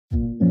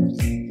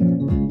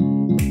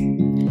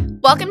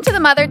Welcome to the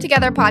Mother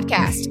Together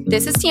podcast.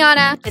 This is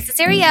Tiana. This is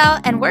Ariel,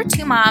 and we're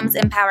two moms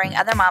empowering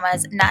other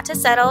mamas not to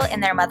settle in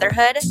their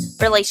motherhood,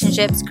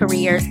 relationships,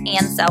 careers,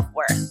 and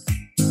self-worth.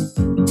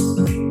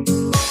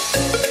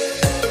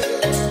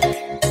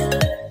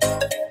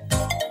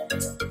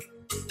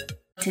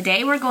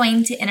 Today we're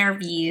going to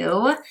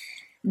interview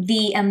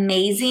the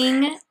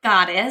amazing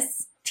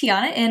goddess,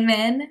 Tiana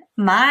Inman,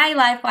 my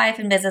life wife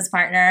and business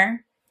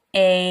partner,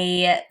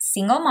 a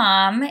single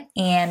mom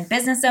and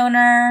business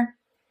owner,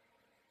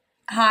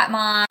 hot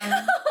mom.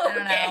 I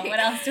don't know. What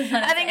else do you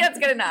want to say? I think that's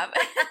good enough.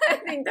 I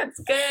think that's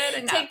good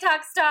enough.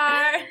 TikTok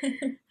star.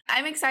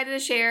 I'm excited to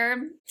share.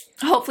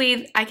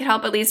 Hopefully I can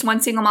help at least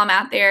one single mom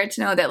out there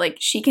to know that like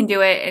she can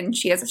do it and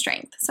she has a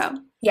strength. So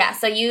yeah,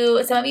 some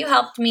of you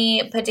helped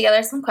me put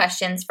together some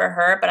questions for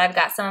her, but I've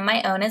got some of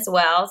my own as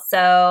well.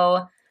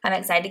 So I'm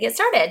excited to get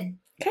started.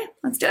 Okay,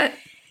 let's do it.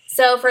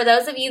 So for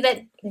those of you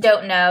that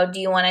don't know, do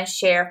you want to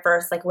share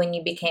first like when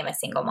you became a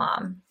single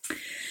mom?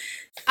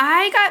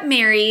 I got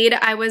married.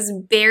 I was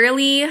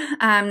barely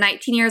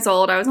 19 years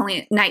old. I was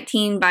only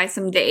 19 by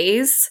some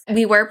days.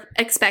 We were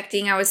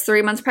expecting. I was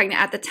 3 months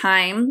pregnant at the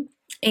time.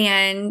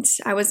 And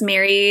I was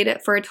married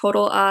for a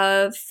total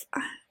of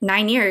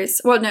 9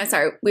 years. Well, no,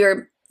 sorry. We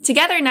were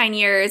together 9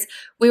 years.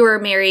 We were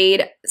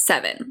married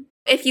 7.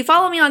 If you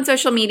follow me on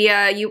social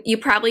media, you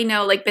probably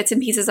know like bits and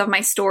pieces of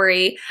my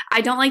story. I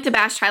don't like to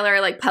bash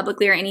Tyler like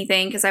publicly or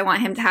anything because I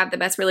want him to have the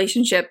best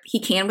relationship he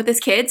can with his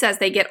kids as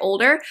they get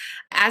older.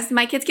 As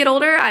my kids get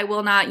older, I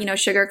will not,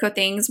 sugarcoat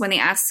things when they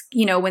ask,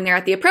 when they're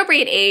at the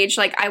appropriate age.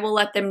 Like I will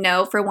let them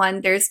know. For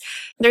one, there's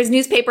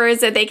newspapers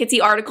that they could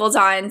see articles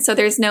on. So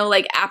there's no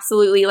like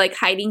absolutely like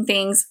hiding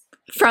things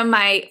from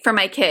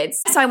my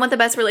kids. So I want the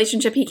best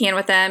relationship he can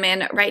with them.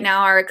 And right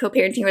now our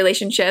co-parenting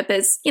relationship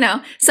is,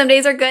 some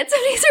days are good,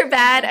 some days are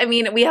bad. I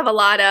mean, we have a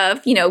lot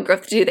of,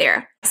 growth to do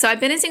there. So I've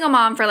been a single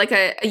mom for like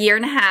a year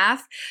and a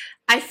half.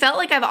 I felt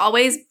like I've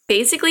always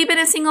basically been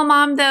a single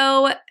mom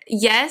though.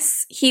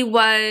 Yes, he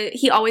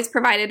always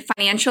provided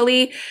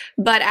financially,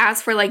 but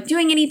as for like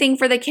doing anything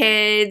for the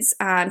kids,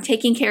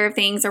 taking care of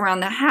things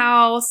around the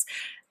house,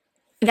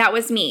 that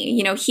was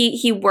me.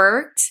 He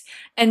worked.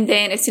 And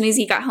then as soon as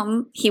he got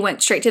home, he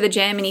went straight to the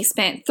gym and he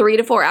spent 3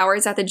 to 4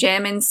 hours at the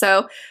gym. And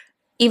so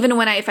even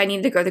if I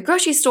needed to go to the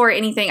grocery store or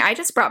anything, I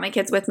just brought my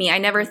kids with me. I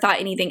never thought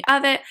anything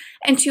of it.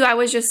 And 2, I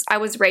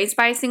was raised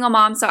by a single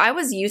mom. So I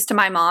was used to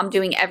my mom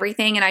doing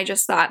everything. And I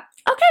just thought,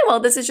 okay,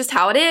 well, this is just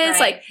how it is.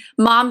 Right. Like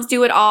moms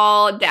do it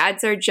all.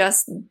 Dads are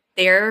just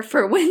there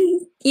for when,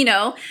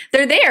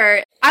 they're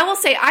there. I will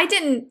say I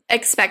didn't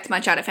expect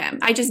much out of him.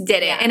 I just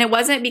didn't. Yeah. And it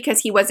wasn't because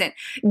he wasn't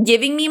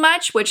giving me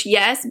much, which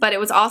yes, but it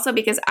was also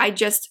because I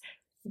just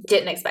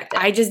didn't expect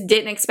it. I just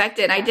didn't expect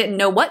it. Yeah. I didn't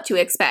know what to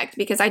expect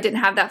because I didn't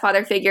have that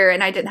father figure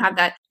and I didn't have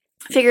that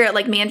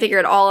man figure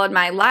at all in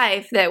my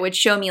life that would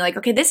show me like,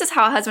 okay, this is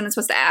how a husband is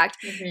supposed to act.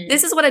 Mm-hmm.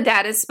 This is what a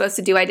dad is supposed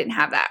to do. I didn't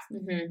have that.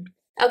 Mm-hmm.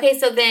 Okay,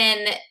 so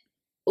then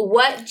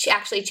what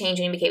actually changed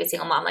when you became a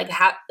single mom? Like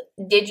how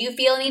did you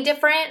feel any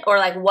different or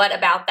like what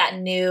about that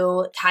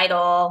new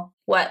title?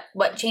 What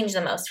changed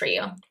the most for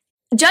you?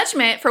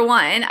 Judgment for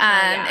one.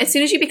 Yeah. As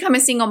soon as you become a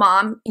single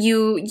mom,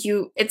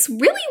 it's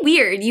really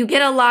weird. You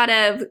get a lot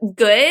of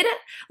good,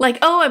 like,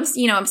 oh,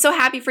 I'm so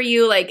happy for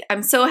you. Like,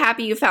 I'm so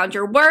happy you found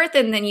your worth.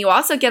 And then you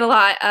also get a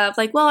lot of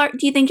like, well,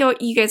 do you think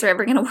you guys are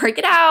ever going to work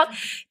it out?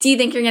 Do you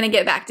think you're going to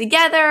get back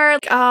together?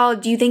 Like, oh,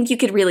 do you think you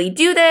could really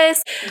do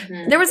this?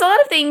 Mm-hmm. There was a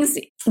lot of things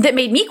that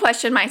made me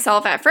question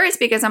myself at first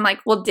because I'm like,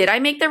 well, did I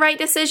make the right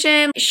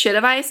decision? Should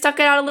have I stuck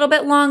it out a little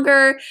bit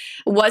longer?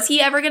 Was he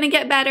ever going to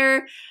get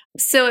better?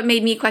 So it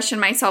made me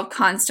question myself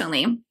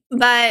constantly.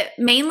 But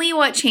mainly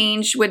what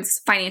changed was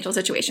financial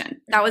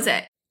situation. That was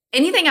it.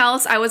 Anything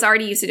else I was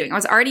already used to doing. I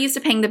was already used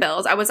to paying the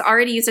bills. I was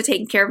already used to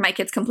taking care of my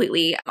kids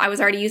completely. I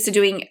was already used to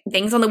doing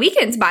things on the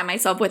weekends by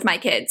myself with my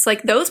kids.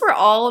 Like those were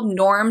all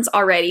norms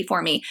already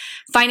for me.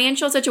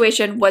 Financial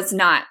situation was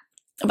not.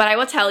 But I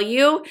will tell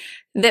you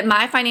that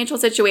my financial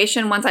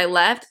situation once I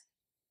left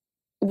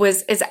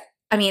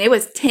it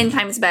was 10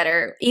 times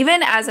better.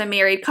 Even as a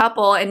married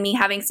couple and me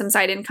having some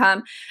side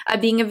income,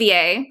 being a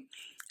VA,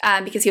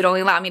 because he'd only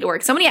allow me to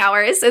work so many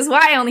hours is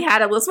why I only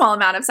had a little small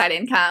amount of side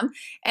income.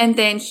 And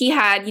then he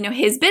had,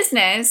 his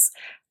business.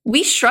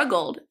 We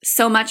struggled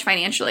so much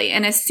financially.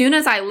 And as soon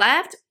as I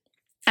left,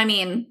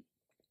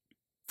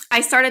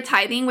 I started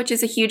tithing, which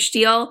is a huge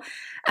deal.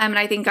 And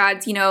I think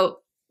God's,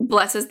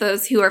 blesses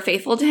those who are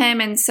faithful to him.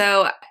 And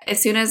so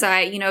as soon as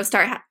I,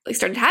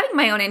 started having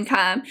my own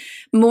income,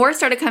 more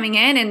started coming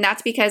in. And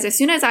that's because as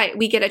soon as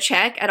we get a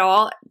check at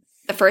all,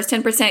 the first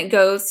 10%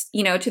 goes,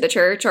 to the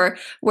church or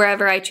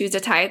wherever I choose to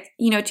tithe,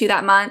 to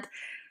that month.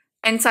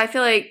 And so I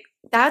feel like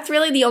that's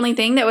really the only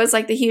thing that was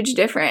like the huge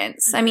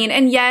difference.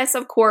 And yes,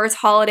 of course,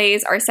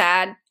 holidays are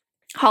sad.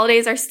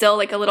 Holidays are still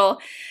like a little,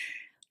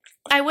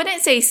 I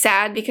wouldn't say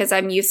sad because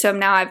I'm used to them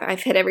now.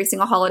 I've hit every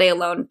single holiday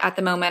alone at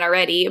the moment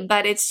already.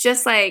 But it's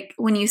just like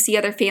when you see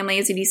other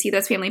families and you see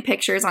those family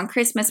pictures on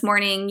Christmas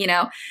morning,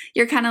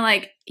 you're kind of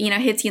like,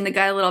 hits you in the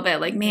gut a little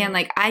bit. Like, man,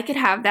 like I could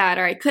have that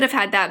or I could have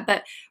had that,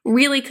 but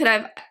really could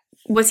have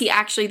was he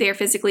actually there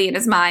physically in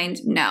his mind?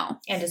 No.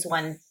 And just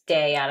one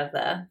day out of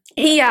the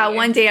Yeah, year.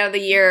 one day out of the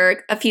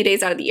year, a few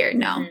days out of the year.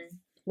 No. Mhm.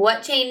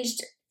 What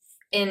changed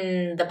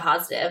in the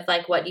positive?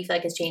 Like, what do you feel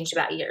like has changed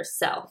about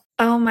yourself?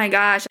 Oh my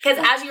gosh. Because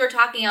as you were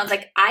talking, I was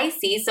like, I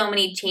see so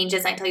many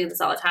changes. I tell you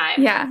this all the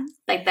time. Yeah.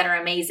 Like, that are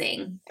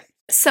amazing.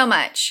 So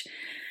much.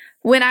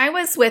 When I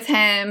was with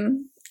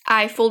him,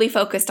 I fully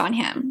focused on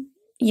him.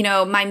 You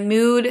know, my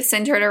mood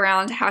centered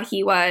around how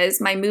he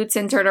was. My mood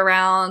centered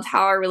around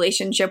how our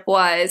relationship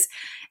was.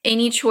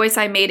 Any choice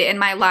I made in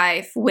my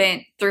life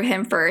went through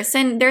him first.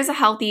 And there's a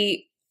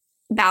healthy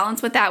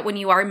balance with that when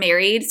you are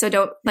married. So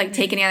don't like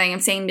take anything I'm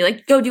saying and be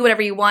like, go do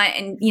whatever you want.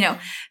 And, you know,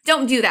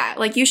 don't do that.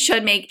 Like you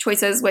should make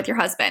choices with your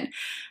husband.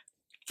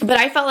 But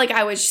I felt like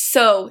I was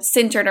so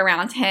centered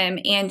around him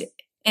and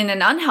in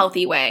an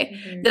unhealthy way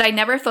that I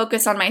never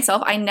focused on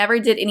myself. I never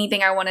did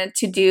anything I wanted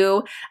to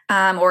do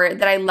or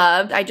that I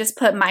loved. I just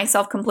put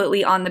myself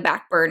completely on the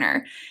back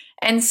burner.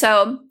 And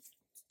so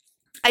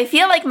I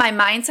feel like my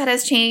mindset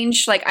has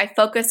changed. Like I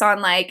focus on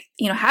like,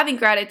 you know, having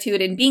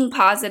gratitude and being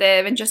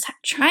positive and just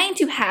trying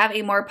to have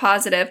a more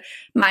positive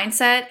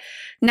mindset.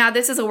 Now,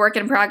 this is a work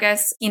in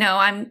progress. You know,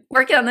 I'm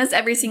working on this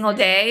every single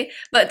day,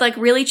 but like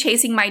really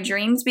chasing my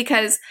dreams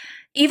because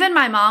even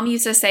my mom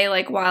used to say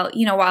like, while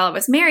I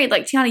was married,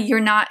 like, Tiana, you're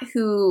not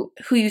who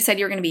you said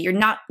you were going to be. You're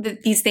not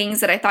these things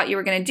that I thought you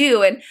were going to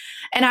do. And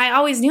I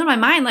always knew in my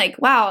mind, like,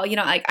 wow, you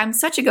know, like I'm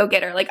such a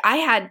go-getter. Like I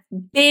had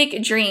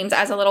big dreams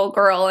as a little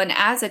girl and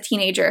as a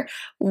teenager.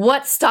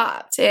 What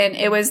stopped? And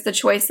it was the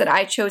choice that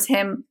I chose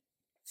him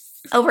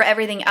over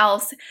everything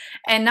else.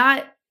 And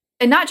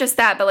not just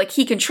that, but like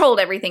he controlled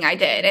everything I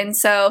did. And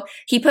so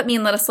he put me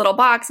in this little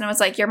box and was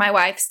like, you're my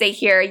wife, stay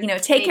here, you know,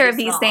 take care of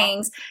these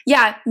things.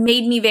 Yeah.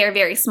 Made me very,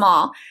 very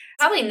small.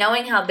 Probably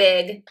knowing how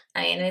big,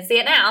 I mean, I see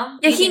it now.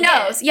 Yeah, he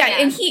knows. Yeah.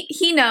 And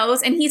he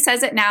knows. And he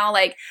says it now,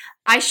 like,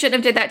 I shouldn't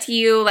have did that to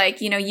you.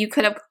 Like, you know, you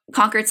could have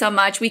conquered so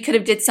much. We could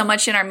have did so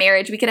much in our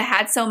marriage. We could have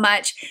had so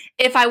much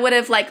if I would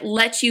have like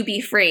let you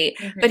be free.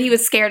 But he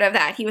was scared of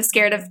that. He was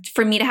scared of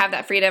for me to have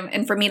that freedom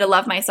and for me to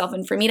love myself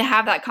and for me to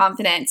have that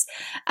confidence.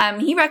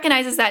 He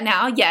recognizes that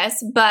now,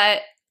 yes,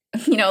 but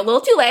you know, a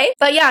little too late.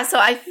 But yeah, so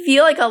I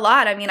feel like a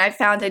lot. I mean, I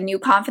found a new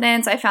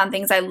confidence. I found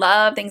things I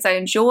love, things I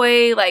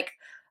enjoy. Like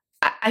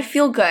I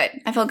feel good.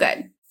 I feel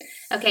good.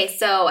 Okay,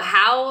 so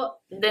how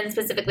then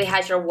specifically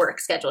has your work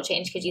schedule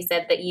changed? Because you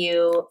said that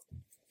you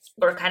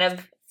were kind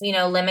of, you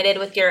know, limited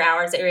with your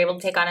hours that you're able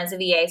to take on as a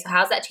VA. So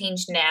how's that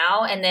changed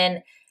now? And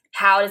then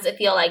how does it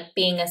feel like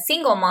being a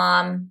single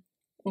mom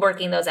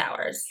working those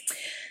hours?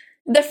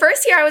 The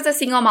first year I was a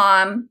single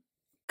mom,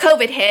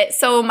 COVID hit.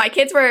 So my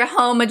kids were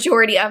home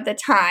majority of the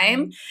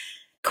time.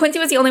 Quincy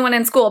was the only one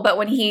in school, but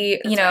when he,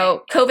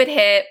 COVID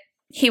hit,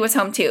 he was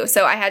home too.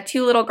 So I had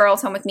 2 little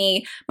girls home with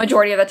me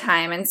majority of the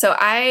time. And so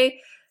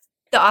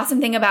the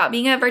awesome thing about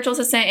being a virtual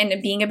assistant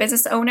and being a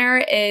business owner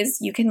is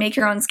you can make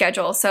your own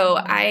schedule. So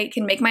I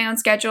can make my own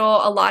schedule.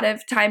 A lot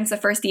of times the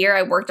first year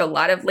I worked a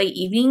lot of late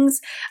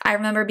evenings. I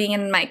remember being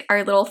in like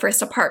our little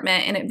first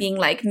apartment and it being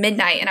like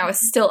midnight and I was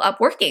still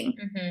up working.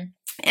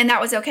 And that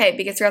was okay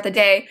because throughout the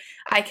day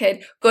I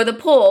could go to the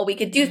pool. We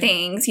could do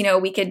things, you know,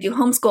 we could do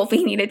homeschool if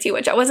we needed to,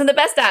 which I wasn't the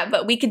best at,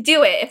 but we could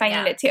do it if I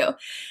needed to.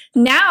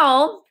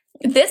 Now,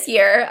 this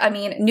year, I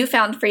mean,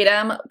 newfound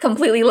freedom,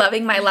 completely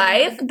loving my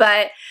life.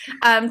 But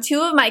 2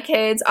 of my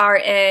kids are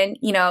in,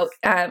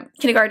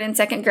 kindergarten,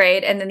 2nd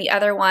grade. And then the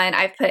other one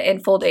I've put in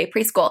full day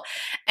preschool.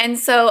 And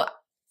so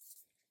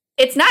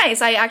it's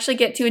nice. I actually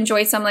get to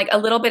enjoy some, like a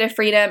little bit of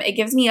freedom. It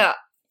gives me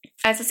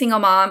as a single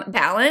mom,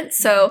 balance.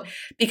 So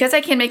because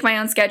I can make my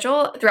own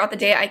schedule throughout the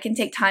day, I can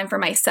take time for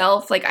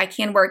myself. Like I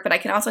can work, but I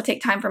can also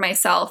take time for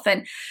myself.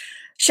 And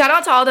shout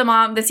out to all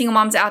the single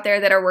moms out there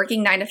that are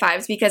working 9 to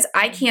 5s because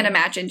I can't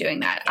imagine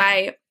doing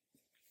that.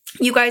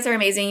 You guys are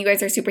amazing. You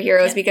guys are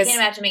superheroes because I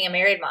can't imagine being a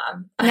married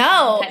mom.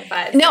 No,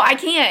 I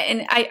can't.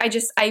 And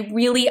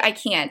I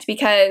can't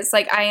because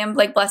like I am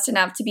like blessed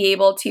enough to be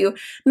able to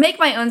make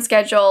my own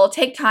schedule,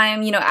 take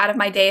time, out of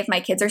my day if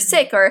my kids are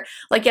sick or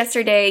like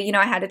yesterday,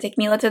 I had to take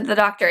Mila to the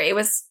doctor. It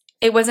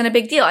wasn't a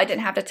big deal. I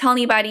didn't have to tell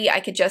anybody.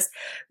 I could just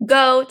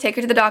go take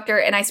her to the doctor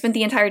and I spent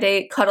the entire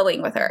day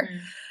cuddling with her.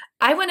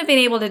 I wouldn't have been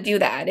able to do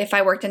that if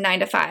I worked a 9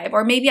 to 5,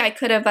 or maybe I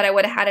could have, but I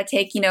would have had to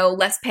take,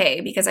 less pay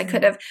because I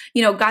could have,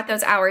 got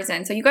those hours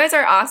in. So you guys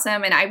are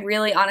awesome. And I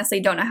really honestly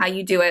don't know how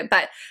you do it,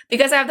 but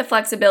because I have the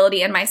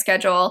flexibility in my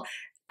schedule,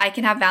 I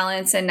can have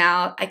balance. And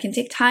now I can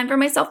take time for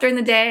myself during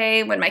the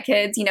day when my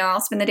kids, I'll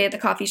spend the day at the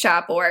coffee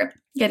shop or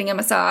getting a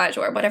massage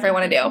or whatever I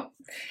want to do.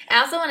 I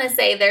also want to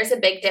say there's a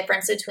big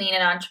difference between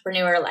an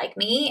entrepreneur like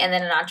me and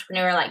then an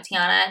entrepreneur like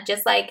Tiana.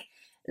 Just like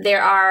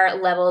there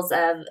are levels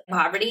of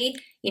poverty.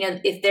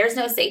 If there's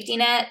no safety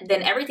net,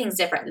 then everything's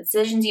different. The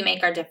decisions you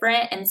make are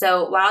different. And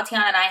so while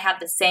Tiana and I have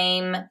the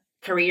same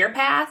career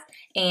path,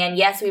 and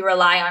yes, we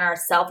rely on our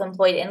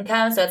self-employed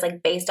income, so it's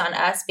like based on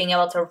us being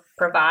able to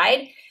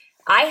provide,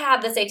 I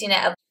have the safety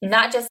net of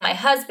not just my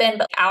husband,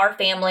 but our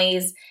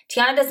families.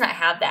 Tiana does not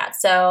have that.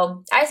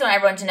 So I just want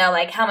everyone to know,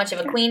 like, how much of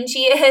a queen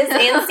she is.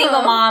 And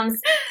single moms,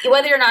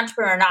 whether you're an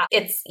entrepreneur or not,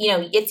 it's, you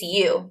know, it's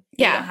you.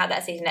 Yeah. You don't have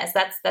that safety net.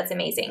 So that's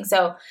amazing.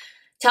 So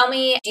tell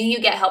me, do you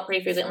get help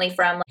pretty frequently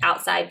from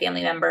outside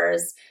family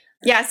members?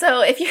 Yeah, so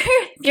if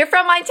you're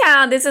from my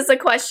town, this is a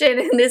question,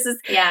 and these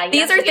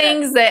are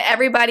things that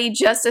everybody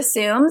just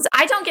assumes.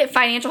 I don't get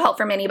financial help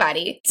from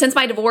anybody. Since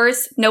my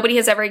divorce, nobody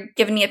has ever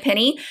given me a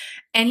penny.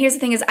 And here's the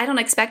thing is I don't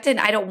expect it and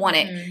I don't want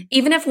it.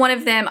 Even if one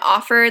of them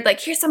offered, like,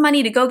 here's some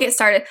money to go get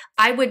started,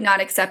 I would not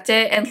accept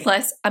it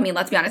unless, I mean,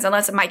 let's be honest,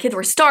 unless my kids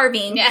were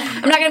starving. Yeah.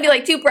 I'm not going to be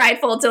like too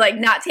prideful to like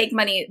not take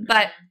money,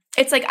 but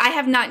it's like I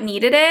have not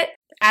needed it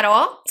at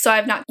all. So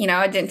I've not,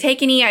 I didn't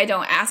take any. I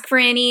don't ask for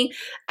any.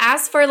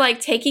 As for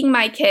like taking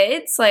my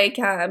kids, like,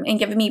 and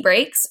giving me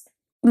breaks,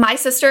 my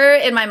sister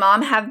and my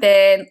mom have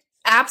been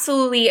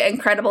absolutely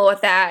incredible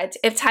with that.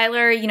 If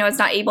Tyler, is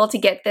not able to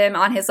get them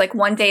on his like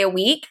 1 day a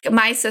week,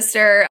 my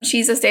sister,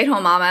 she's a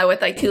stay-at-home mama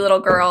with like 2 little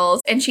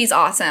girls, and she's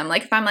awesome.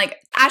 Like if I'm like,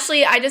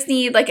 Ashley, I just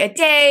need like a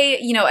day,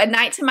 a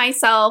night to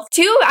myself.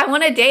 2, I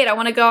want to date. I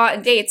want to go out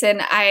on dates.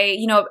 And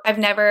I've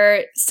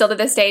never, still to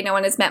this day, no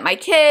one has met my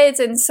kids.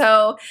 And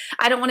so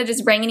I don't want to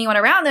just bring anyone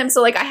around them.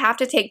 So like I have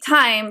to take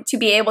time to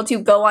be able to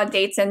go on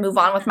dates and move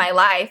on with my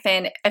life.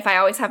 And if I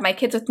always have my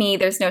kids with me,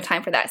 there's no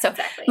time for that. So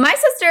my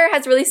sister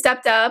has really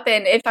stepped up.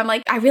 And if I'm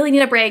like, I really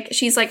need a break,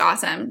 she's like,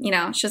 awesome.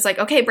 She's like,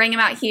 okay, bring them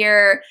out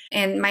here.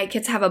 And my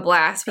kids have a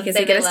blast because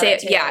they get to stay.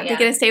 They get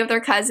to stay with their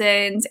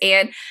cousins.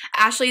 And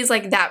Ashley's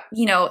like that,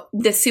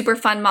 this super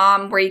fun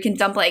mom where you can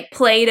dump like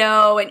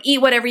Play-Doh and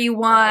eat whatever you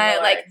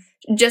want. Like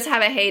just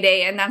have a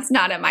heyday. And that's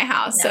not at my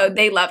house. No. So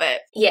they love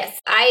it. Yes.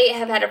 I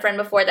have had a friend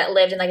before that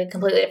lived in like a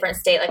completely different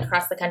state, like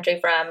across the country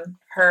from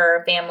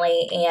her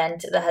family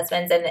and the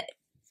husband's. And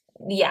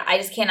yeah, I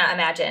just cannot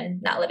imagine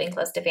not living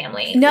close to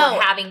family. No.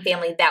 Or having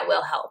family that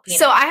will help.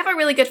 So I have a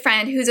really good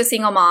friend who's a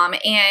single mom.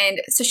 And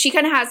so she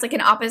kind of has like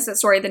an opposite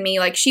story than me.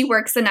 Like she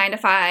works the 9 to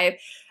 5.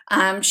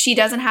 She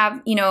doesn't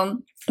have,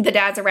 the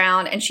dad's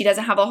around, and she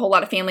doesn't have a whole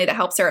lot of family that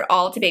helps her at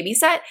all to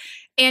babysit.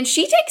 And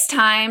she takes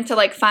time to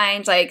like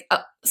find like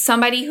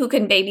somebody who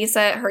can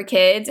babysit her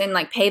kids and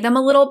like pay them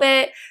a little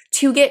bit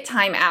to get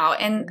time out.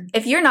 And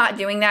if you're not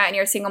doing that and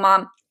you're a single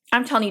mom,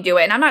 I'm telling you do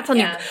it. And I'm not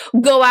telling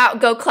you go out,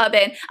 go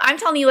clubbing. I'm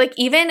telling you like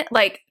even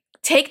like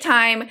take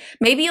time,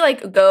 maybe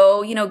like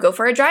go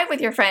for a drive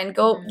with your friend,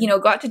 go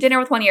out to dinner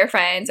with one of your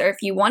friends, or if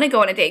you want to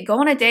go on a date, go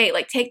on a date,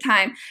 like take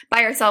time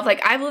by yourself.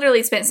 Like I've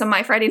literally spent some of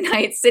my Friday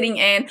nights sitting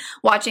in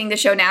watching the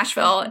show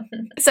Nashville.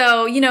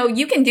 So,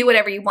 you can do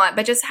whatever you want,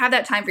 but just have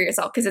that time for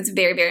yourself because it's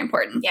very, very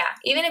important. Yeah.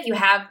 Even if you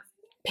have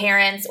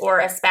parents or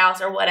a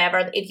spouse or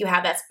whatever, if you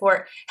have that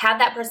support, have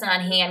that person on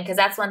hand, because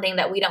that's one thing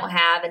that we don't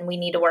have and we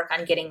need to work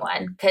on getting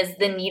one, because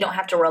then you don't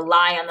have to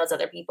rely on those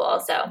other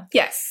people. So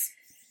yes.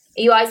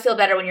 You always feel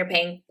better when you're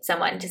paying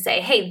someone to say,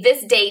 hey,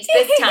 this date,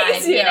 this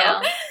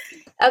time,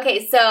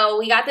 Okay, so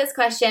we got this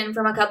question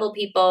from a couple of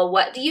people.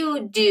 What do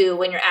you do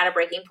when you're at a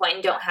breaking point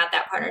and don't have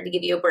that partner to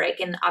give you a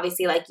break? And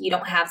obviously, like, you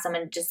don't have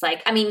someone just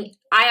like, I mean,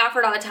 I offer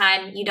it all the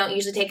time. You don't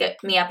usually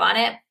take me up on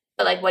it,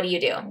 but like, what do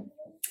you do?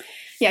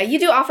 Yeah, you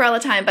do offer all the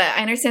time, but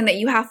I understand that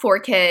you have 4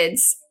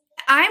 kids.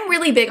 I'm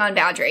really big on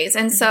boundaries.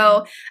 And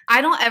so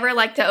I don't ever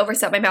like to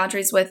overstep my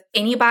boundaries with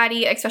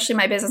anybody, especially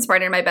my business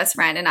partner, my best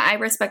friend. And I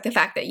respect the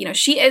fact that,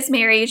 she is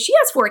married. She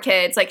has 4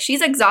 kids. Like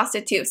she's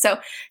exhausted too. So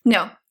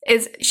no,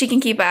 she can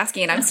keep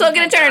asking. I'm still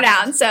going to turn her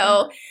down.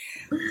 So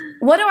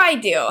what do I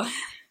do?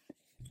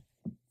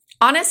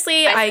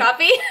 Honestly,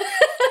 coffee?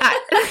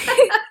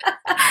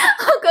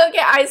 I'll go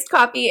get iced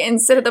coffee and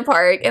sit at the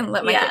park and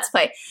let my kids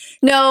play.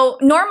 No,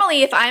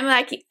 normally if I'm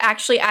like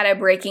actually at a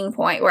breaking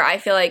point where I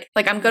feel like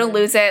I'm going to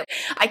lose it,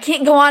 I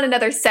can't go on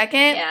another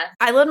second. Yeah.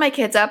 I load my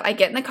kids up, I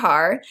get in the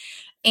car,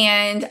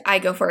 and I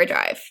go for a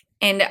drive.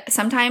 And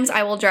sometimes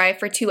I will drive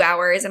for 2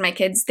 hours, and my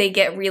kids, they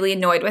get really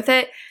annoyed with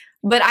it.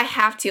 But I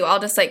have to. I'll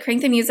just like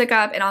crank the music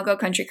up and I'll go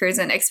country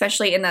cruising,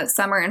 especially in the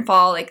summer and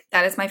fall. Like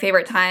that is my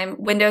favorite time.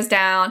 Windows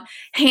down,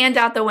 hand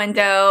out the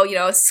window,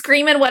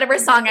 screaming whatever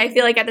song I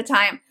feel like at the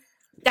time.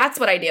 That's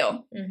what I do.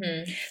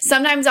 Mm-hmm.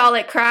 Sometimes I'll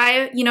like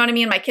cry, you know what I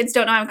mean? My kids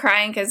don't know I'm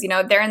crying because,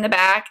 they're in the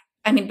back.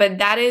 I mean, but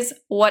that is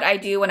what I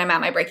do when I'm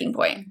at my breaking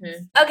point.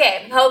 Mm-hmm.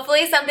 Okay.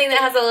 Hopefully something that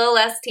has a little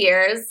less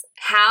tears.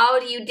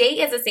 How do you date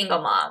as a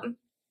single mom?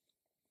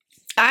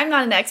 I'm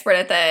not an expert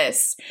at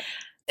this.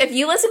 If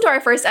you listen to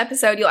our first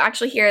episode, you'll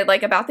actually hear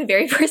like about the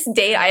very first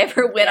date I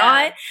ever went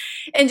on,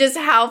 and just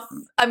how,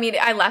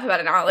 I laugh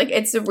about it now. Like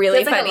it's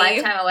really funny. Like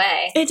a lifetime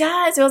away. It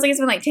does. It feels like it's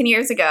been like 10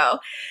 years ago.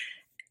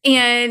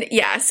 And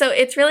yeah, so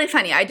it's really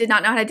funny. I did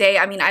not know how to date.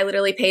 I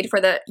literally paid for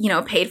the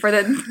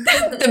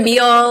the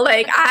meal.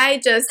 Like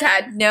I just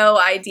had no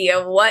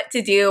idea what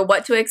to do,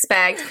 what to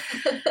expect.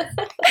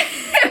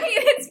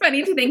 It's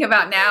funny to think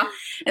about now.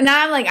 And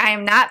now I'm like, I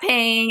am not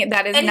paying.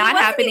 That is not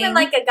happening. Even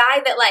like a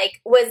guy that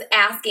like was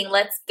asking,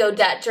 let's go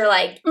Dutch, or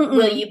like,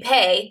 will you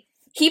pay?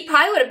 He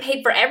probably would have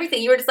paid for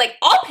everything. You were just like,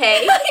 I'll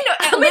pay.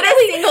 I'm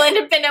literally a single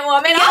independent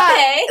woman. I'll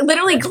pay.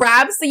 literally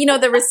grabs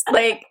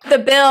the, the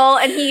bill,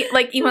 and he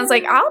Ewan's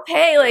like, I'll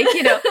pay,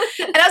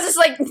 and I was just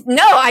like,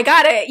 no, I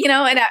got it,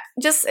 and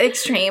just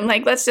extreme.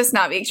 Let's just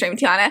not be extreme,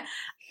 Tiana.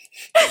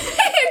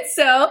 And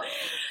so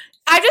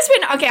I've just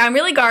been, I'm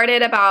really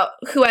guarded about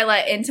who I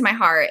let into my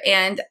heart,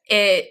 and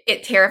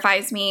it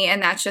terrifies me.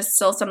 And that's just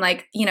still some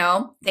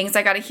things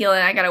I got to heal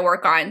and I got to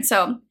work on.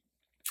 So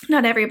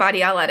not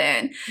everybody I'll let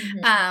in.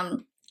 Mm-hmm.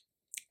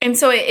 And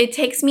so it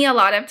takes me a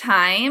lot of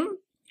time,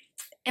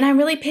 and I'm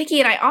really picky.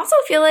 And I also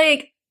feel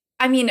like,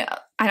 I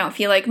don't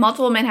feel like,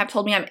 multiple men have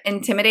told me I'm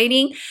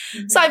intimidating.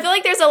 Mm-hmm. So I feel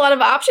like there's a lot of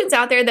options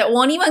out there that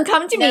won't even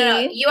come to me.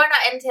 No, you are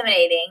not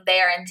intimidating. They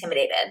are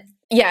intimidated.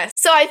 Yes.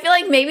 So I feel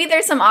like maybe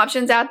there's some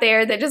options out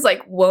there that just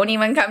won't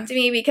even come to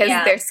me because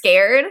they're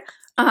scared.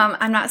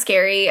 I'm not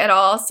scary at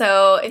all.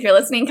 So if you're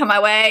listening, come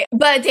my way.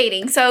 But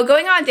dating. So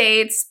going on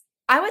dates,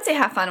 I would say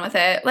have fun with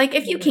it.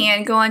 If you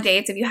can, go on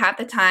dates if you have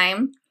the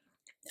time.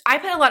 I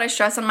put a lot of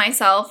stress on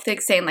myself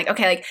saying I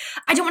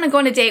don't want to go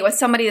on a date with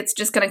somebody that's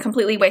just going to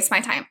completely waste my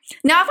time.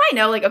 Now, if I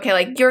know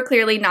you're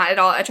clearly not at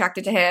all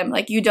attracted to him,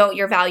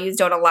 your values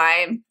don't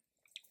align,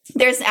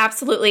 there's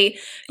absolutely,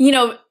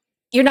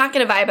 you're not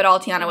going to vibe at all,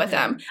 Tiana, with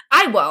them.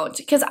 I won't,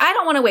 because I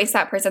don't want to waste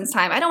that person's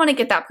time. I don't want to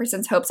get that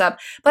person's hopes up.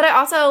 But I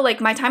also,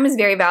 my time is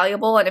very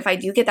valuable. And if I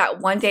do get that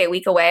one day a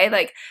week away,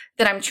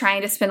 that I'm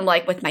trying to spend,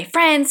 with my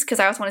friends,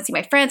 because I also want to see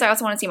my friends. I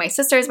also want to see my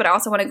sisters, but I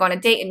also want to go on a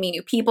date and meet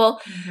new people.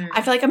 Mm-hmm.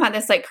 I feel like I'm at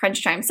this,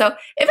 crunch time. So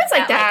if it's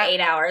that 8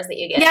 hours that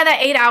you get. Yeah, that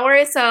 8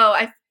 hours. So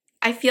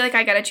I feel like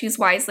I got to choose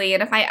wisely.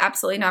 And if I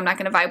absolutely know I'm not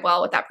going to vibe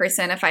well with that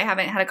person, if I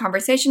haven't had a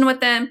conversation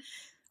with them,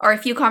 or a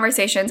few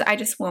conversations, I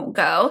just won't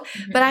go.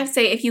 Mm-hmm. But I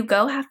say, if you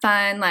go, have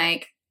fun.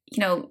 I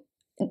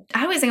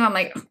always think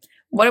about,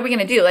 what are we going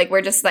to do?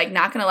 We're just,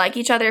 not going to like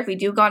each other if we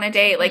do go on a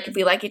date. If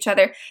we like each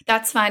other,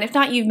 that's fine. If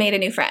not, you've made a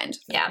new friend.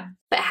 Yeah.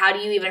 But how do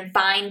you even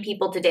find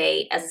people to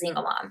date as a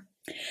single mom?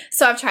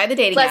 So I've tried the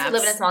dating apps. Plus, you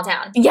live in a small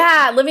town.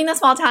 Yeah, living in a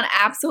small town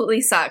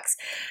absolutely sucks.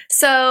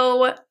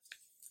 So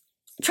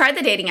tried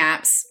the dating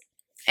apps.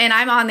 And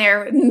I'm on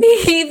there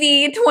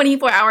maybe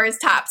 24 hours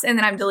tops, and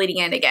then I'm deleting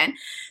it again.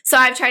 So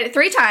I've tried it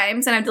 3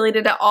 times, and I've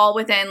deleted it all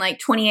within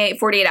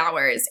 48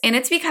 hours. And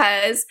it's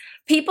because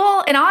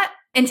people, and not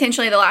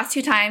intentionally, the last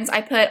 2 times,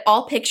 I put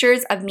all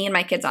pictures of me and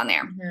my kids on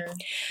there. Mm-hmm.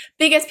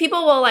 Because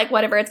people will,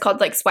 whatever it's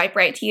called, swipe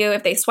right to you.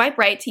 If they swipe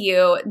right to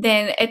you,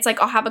 then it's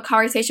I'll have a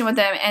conversation with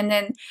them, and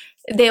then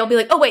they'll be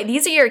like, oh, wait,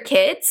 these are your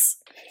kids?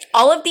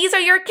 All of these are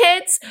your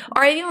kids?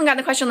 Or I've even gotten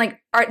the question,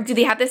 do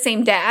they have the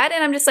same dad?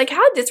 And I'm just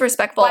how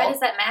disrespectful. Why does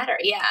that matter?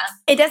 Yeah.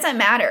 It doesn't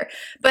matter.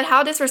 But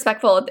how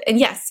disrespectful. And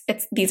yes,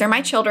 these are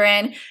my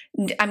children.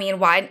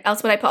 Why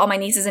else would I put all my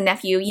nieces and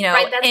nephew,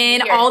 right,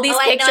 in all these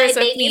pictures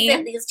with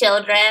me? These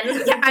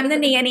children. Yeah, I'm the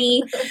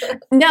nanny.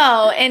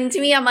 No. And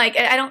to me, I'm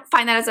I don't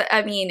find that as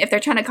if they're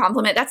trying to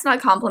compliment, that's not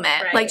a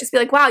compliment. Right. Just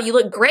be wow, you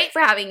look great for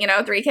having,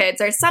 3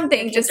 kids or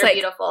something. The kids just are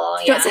beautiful.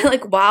 Don't say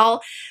wow,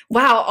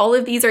 all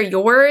of these are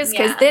yours.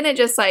 Because then it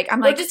just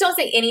I'm just don't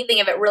say anything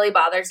if it really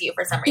bothers you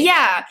for some reason.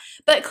 Yeah.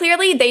 But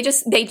clearly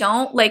they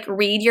don't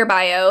read your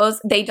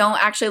bios. They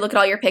don't actually look at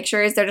all your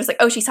pictures. They're just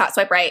oh, she's hot,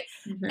 swipe right.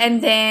 Mm-hmm.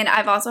 And then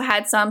I've also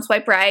had some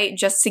swipe right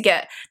just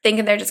to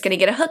thinking they're just going to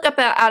get a hookup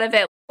out of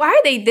it. Why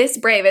are they this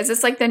brave? Is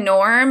this the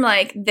norm?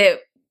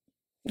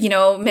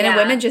 Men and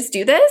women just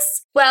do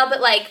this? Well,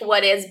 but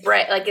what is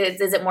brave?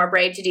 Is it more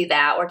brave to do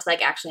that or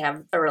to actually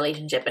have a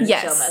relationship and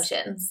show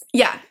emotions?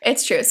 Yeah,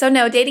 it's true. So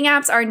no, dating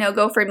apps are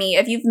no-go for me.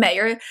 If you've met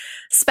your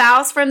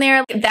spouse from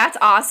there, that's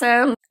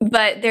awesome,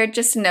 but they're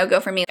just a no-go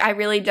for me. I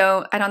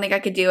don't think I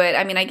could do it.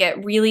 I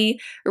get really,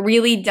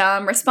 really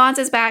dumb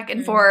responses back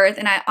and forth,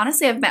 and I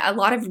honestly have met a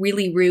lot of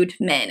really rude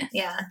men.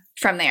 Yeah.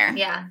 From there.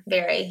 Yeah,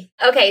 very.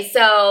 Okay,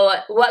 so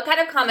what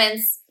kind of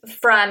comments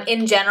from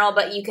in general,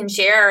 but you can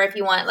share if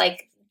you want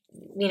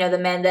the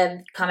men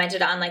that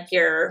commented on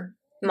your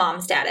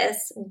mom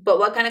status, but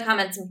what kind of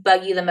comments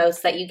bug you the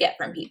most that you get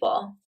from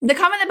people? The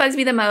comment that bugs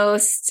me the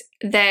most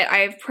that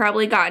I've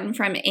probably gotten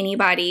from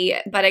anybody,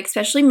 but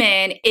especially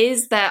men,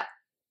 is that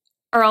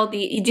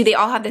do they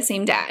all have the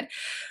same dad?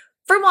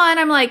 For one,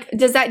 I'm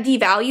does that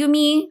devalue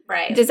me?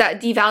 Right. Does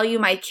that devalue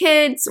my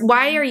kids?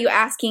 Why are you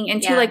asking?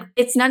 And two,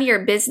 it's none of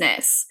your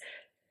business.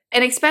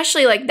 And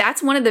especially,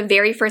 that's one of the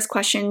very first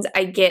questions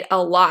I get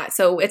a lot.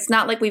 So it's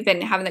not we've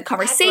been having the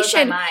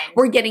conversation.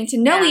 We're getting to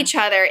know each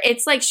other.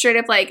 It's straight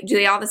up do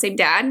they all have the same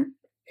dad?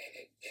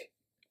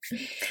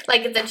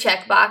 It's a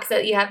checkbox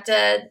that you have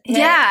to hit.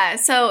 Yeah.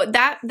 So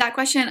that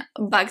question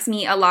bugs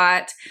me a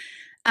lot.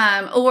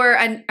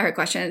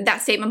 That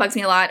statement bugs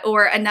me a lot.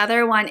 Or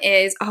another one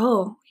is,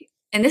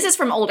 and this is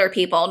from older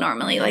people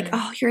normally,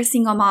 oh, you're a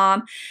single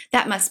mom.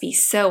 That must be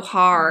so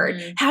hard.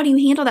 Mm-hmm. How do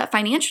you handle that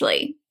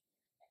financially?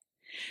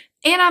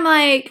 And I'm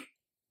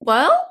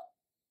well,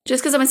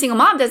 just because I'm a single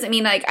mom doesn't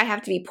mean I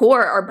have to be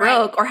poor or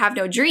broke or have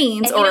no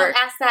dreams. And you don't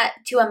ask that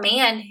to a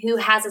man who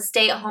has a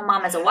stay-at-home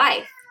mom as a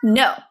wife.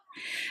 No.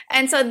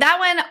 And so that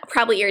one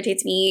probably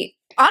irritates me,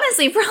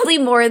 honestly, probably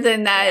more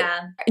than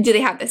that. Yeah. Do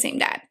they have the same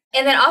dad?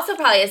 And then also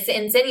probably it's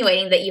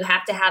insinuating that you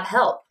have to have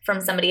help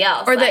from somebody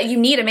else. Or that you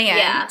need a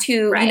man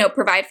to,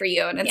 provide for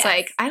you. And it's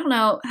like, I don't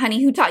know,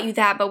 honey, who taught you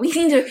that? But we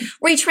need to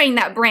retrain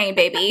that brain,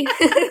 baby.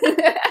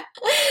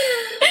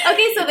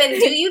 Okay, so then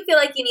do you feel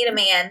like you need a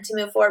man to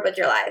move forward with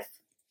your life?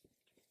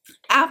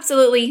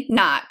 Absolutely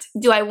not.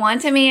 Do I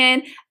want a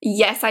man?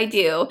 Yes, I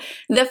do.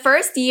 The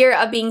first year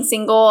of being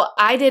single,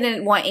 I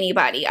didn't want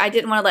anybody. I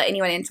didn't want to let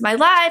anyone into my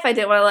life. I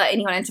didn't want to let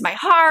anyone into my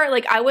heart.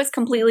 Like, I was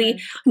completely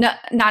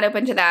not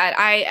open to that.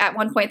 I, at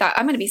one point, thought,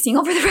 I'm going to be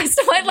single for the rest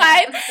of my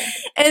life,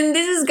 and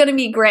this is going to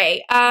be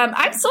great.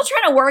 I'm still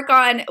trying to work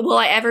on, will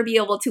I ever be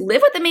able to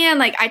live with a man?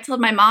 Like, I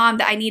told my mom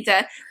that I need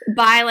to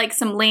buy, like,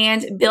 some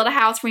land, build a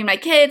house for me and my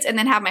kids, and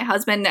then have my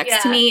husband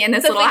next to me in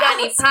this little house. So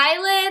we got any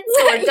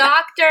pilots or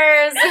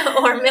doctors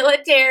or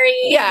military?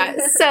 Yeah,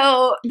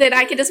 so that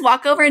I could just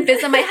walk over and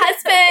visit my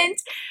husband.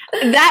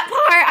 That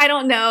part, I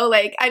don't know.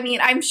 Like, I mean,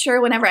 I'm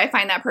sure whenever I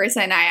find that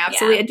person, I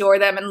absolutely adore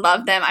them and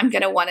love them. I'm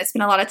going to want to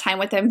spend a lot of time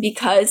with them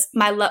because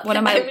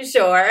I'm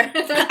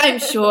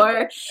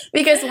sure.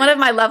 Because one of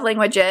my love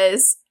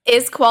languages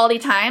is quality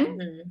time.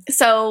 Mm-hmm.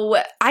 So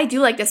I do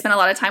like to spend a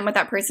lot of time with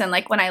that person,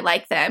 like when I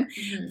like them.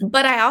 Mm-hmm.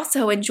 But I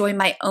also enjoy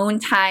my own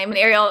time. And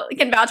Ariel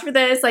can vouch for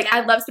this. Like,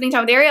 I love spending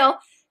time with Ariel,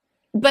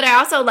 but I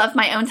also love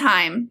my own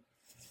time.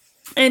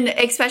 And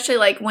especially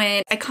like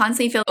when I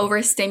constantly feel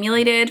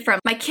overstimulated from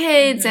my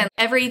kids and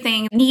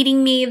everything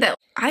needing me, that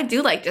I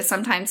do like to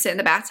sometimes sit in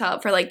the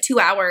bathtub for like 2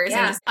 hours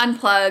and just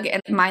unplug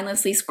and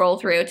mindlessly scroll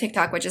through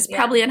TikTok, which is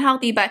probably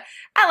unhealthy, but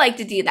I like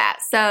to do that.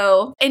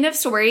 So end of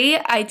story.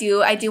 I do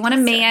want a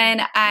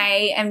man.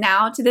 I am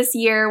now to this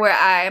year where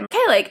I'm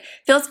okay, like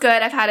feels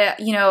good. I've had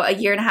a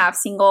year and a half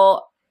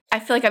single. I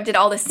feel like I've did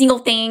all the single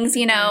things,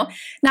 Now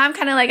I'm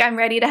kind of like, I'm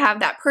ready to have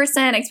that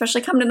person,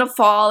 especially coming into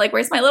fall. Like,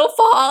 where's my little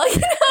fall,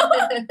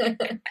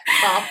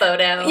 Fall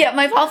photo. Yeah,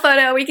 my fall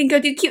photo. We can go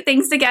do cute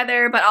things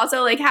together, but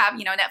also like have,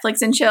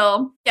 Netflix and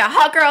chill. Yeah,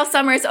 hot girl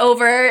summer's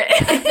over.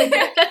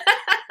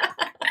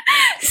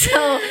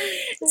 So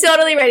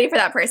totally ready for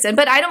that person.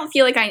 But I don't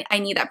feel like I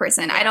need that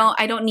person. Yeah.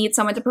 I don't need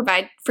someone to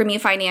provide for me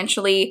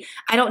financially.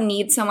 I don't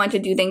need someone to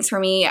do things for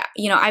me.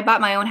 I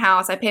bought my own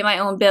house. I pay my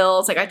own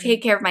bills. Like, I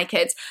take care of my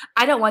kids.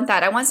 I don't want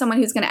that. I want someone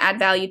who's going to add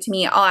value to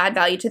me. I'll add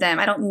value to them.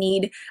 I don't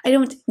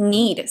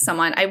need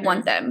someone. I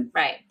want them.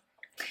 Right.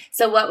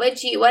 So what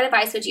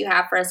advice would you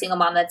have for a single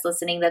mom that's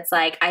listening that's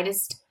like,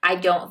 I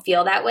don't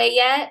feel that way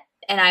yet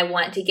and I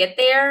want to get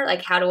there?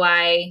 Like,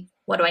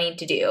 what do I need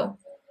to do?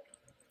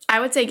 I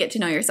would say get to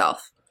know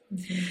yourself.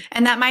 Mm-hmm.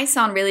 And that might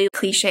sound really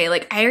cliche.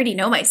 Like, I already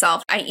know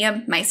myself. I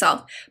am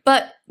myself.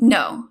 But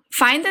no,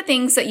 find the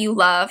things that you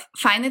love.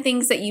 Find the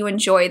things that you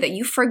enjoy, that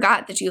you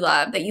forgot that you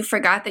love, that you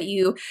forgot that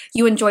you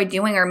enjoy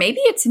doing, or maybe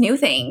it's new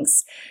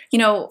things.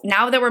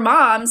 Now that we're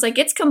moms, like,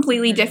 it's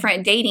completely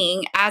different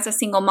dating as a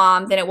single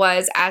mom than it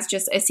was as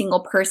just a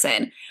single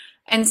person.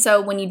 And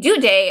so when you do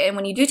date and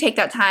when you do take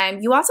that time,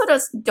 you also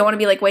just don't want to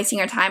be like wasting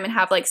your time and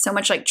have like so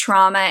much like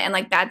trauma and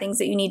like bad things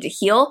that you need to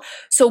heal.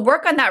 So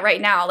work on that right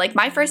now. Like,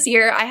 my first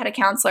year, I had a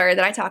counselor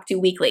that I talked to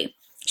weekly.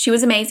 She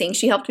was amazing.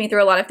 She helped me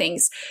through a lot of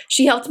things.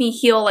 She helped me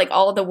heal like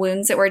all of the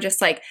wounds that were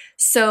just like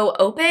so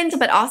opened,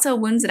 but also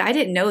wounds that I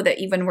didn't know that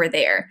even were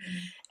there.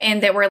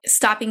 And that were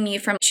stopping me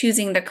from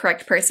choosing the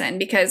correct person,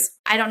 because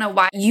I don't know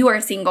why you are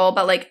single,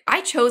 but like,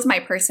 I chose my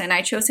person.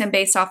 I chose him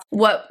based off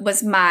what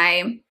was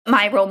my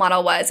role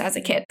model was as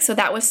a kid. So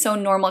that was so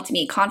normal to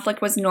me.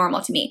 Conflict was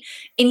normal to me.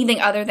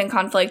 Anything other than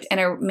conflict in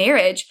a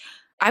marriage,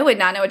 I would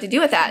not know what to do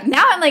with that.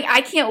 Now I'm like,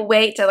 I can't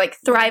wait to like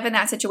thrive in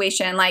that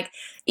situation. Like,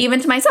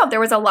 even to myself, there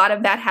was a lot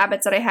of bad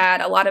habits that I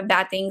had, a lot of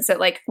bad things that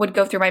like would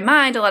go through my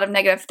mind, a lot of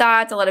negative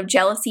thoughts, a lot of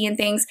jealousy and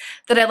things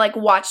that I like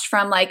watched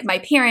from like my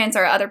parents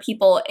or other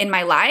people in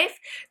my life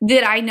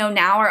that I know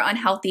now are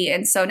unhealthy.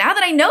 And so now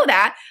that I know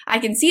that, I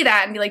can see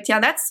that and be like,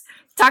 Tiana, that's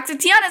toxic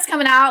Tiana's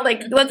coming out.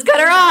 Like, let's cut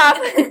her off.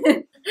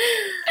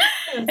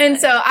 And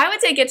so I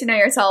would say get to know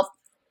yourself,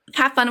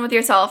 have fun with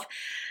yourself.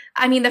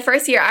 I mean, the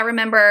first year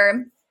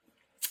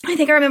I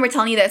think I remember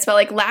telling you this, but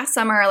like last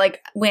summer,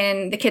 like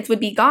when the kids would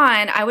be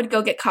gone, I would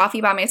go get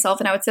coffee by myself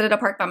and I would sit at a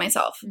park by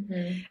myself.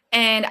 Mm-hmm.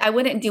 And I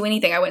wouldn't do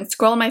anything. I wouldn't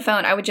scroll on my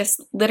phone. I would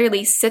just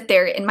literally sit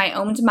there in my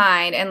own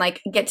mind and like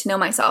get to know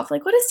myself.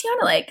 Like, what is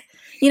Tiana like?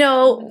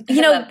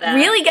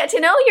 Really get to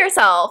know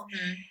yourself.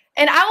 Mm-hmm.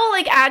 And I will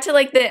like add to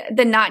like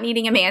the not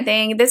needing a man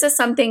thing. This is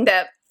something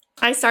that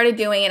I started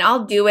doing, and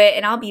I'll do it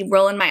and I'll be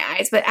rolling my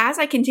eyes. But as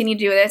I continue to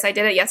do this, I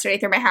did it yesterday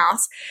through my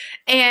house.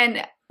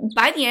 And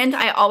by the end,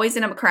 I always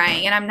end up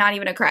crying, and I'm not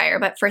even a crier.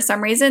 But for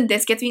some reason,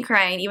 this gets me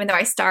crying, even though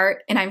I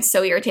start, and I'm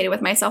so irritated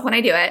with myself when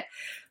I do it.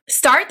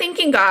 Start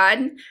thanking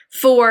God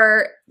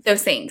for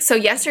those things. So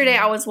yesterday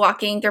I was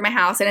walking through my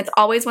house, and it's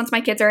always once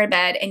my kids are in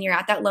bed and you're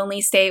at that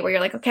lonely state where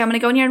you're like, okay, I'm going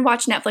to go in here and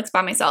watch Netflix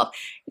by myself.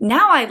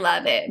 Now I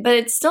love it, but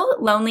it's still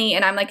lonely,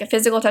 and I'm like a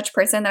physical touch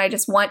person that I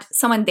just want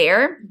someone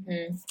there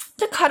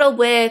to cuddle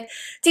with,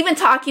 to even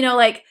talk,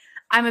 like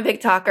I'm a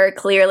big talker,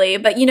 clearly.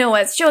 But you know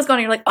what? Show was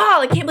going, you're like, oh,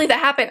 I can't believe that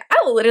happened.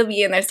 I will literally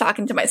be in there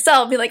talking to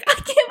myself, be like, I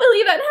can't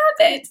believe that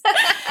happened.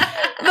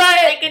 But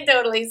I can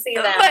totally see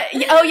that.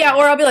 But, oh, yeah.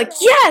 Or I'll be like,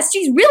 yes,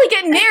 she's really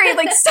getting married.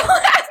 Like, so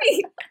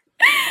happy.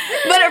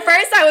 But at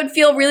first, I would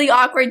feel really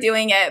awkward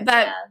doing it.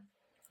 But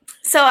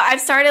so I've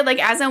started, like,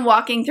 as I'm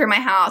walking through my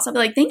house, I'll be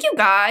like, thank you,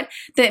 God,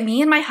 that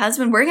me and my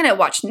husband, we're going to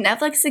watch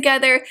Netflix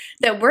together,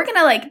 that we're going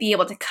to, like, be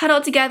able to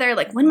cuddle together.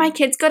 Like, when my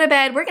kids go to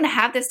bed, we're going to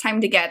have this time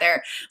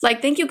together.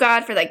 Like, thank you,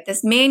 God, for, like,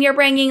 this man you're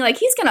bringing. Like,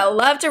 he's going to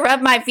love to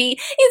rub my feet.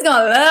 He's going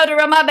to love to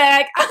rub my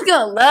back. I'm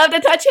going to love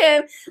to touch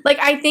him. Like,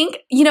 I think,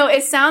 you know,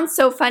 it sounds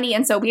so funny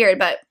and so weird,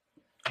 but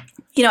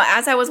you know,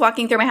 as I was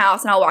walking through my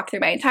house, and I'll walk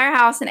through my entire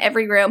house and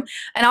every room,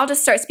 and I'll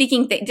just start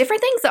speaking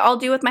different things that I'll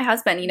do with my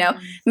husband, you know,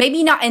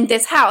 maybe not in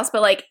this house,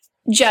 but like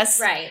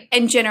just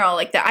in general,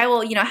 like that I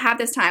will, you know, have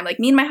this time, like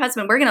me and my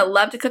husband, we're going to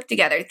love to cook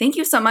together. Thank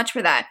you so much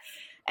for that.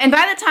 And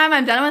by the time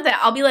I'm done with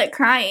it, I'll be like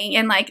crying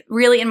and like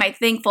really in my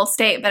thankful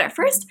state. But at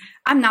first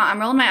I'm not, I'm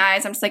rolling my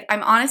eyes. I'm just like,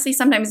 I'm honestly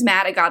sometimes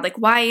mad at God. Like,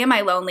 why am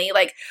I lonely?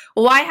 Like,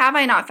 why have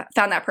I not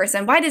found that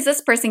person? Why does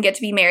this person get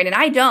to be married and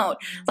I don't?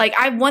 Like,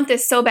 I want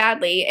this so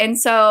badly. And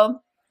so,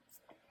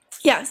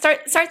 yeah,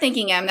 start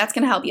thanking him. That's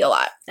going to help you a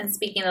lot. And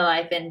speaking the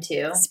life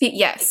into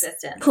yes.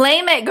 existence.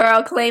 Claim it,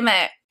 girl. Claim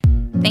it.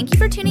 Thank you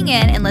for tuning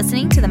in and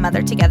listening to the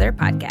Mother Together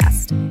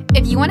podcast.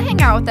 If you want to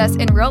hang out with us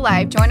in real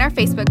life, join our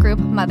Facebook group,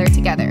 Mother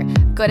Together.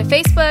 Go to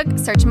Facebook,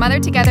 search Mother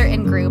Together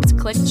in groups,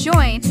 click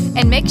join,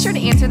 and make sure to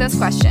answer those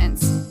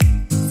questions.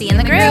 See you in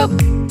the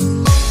group.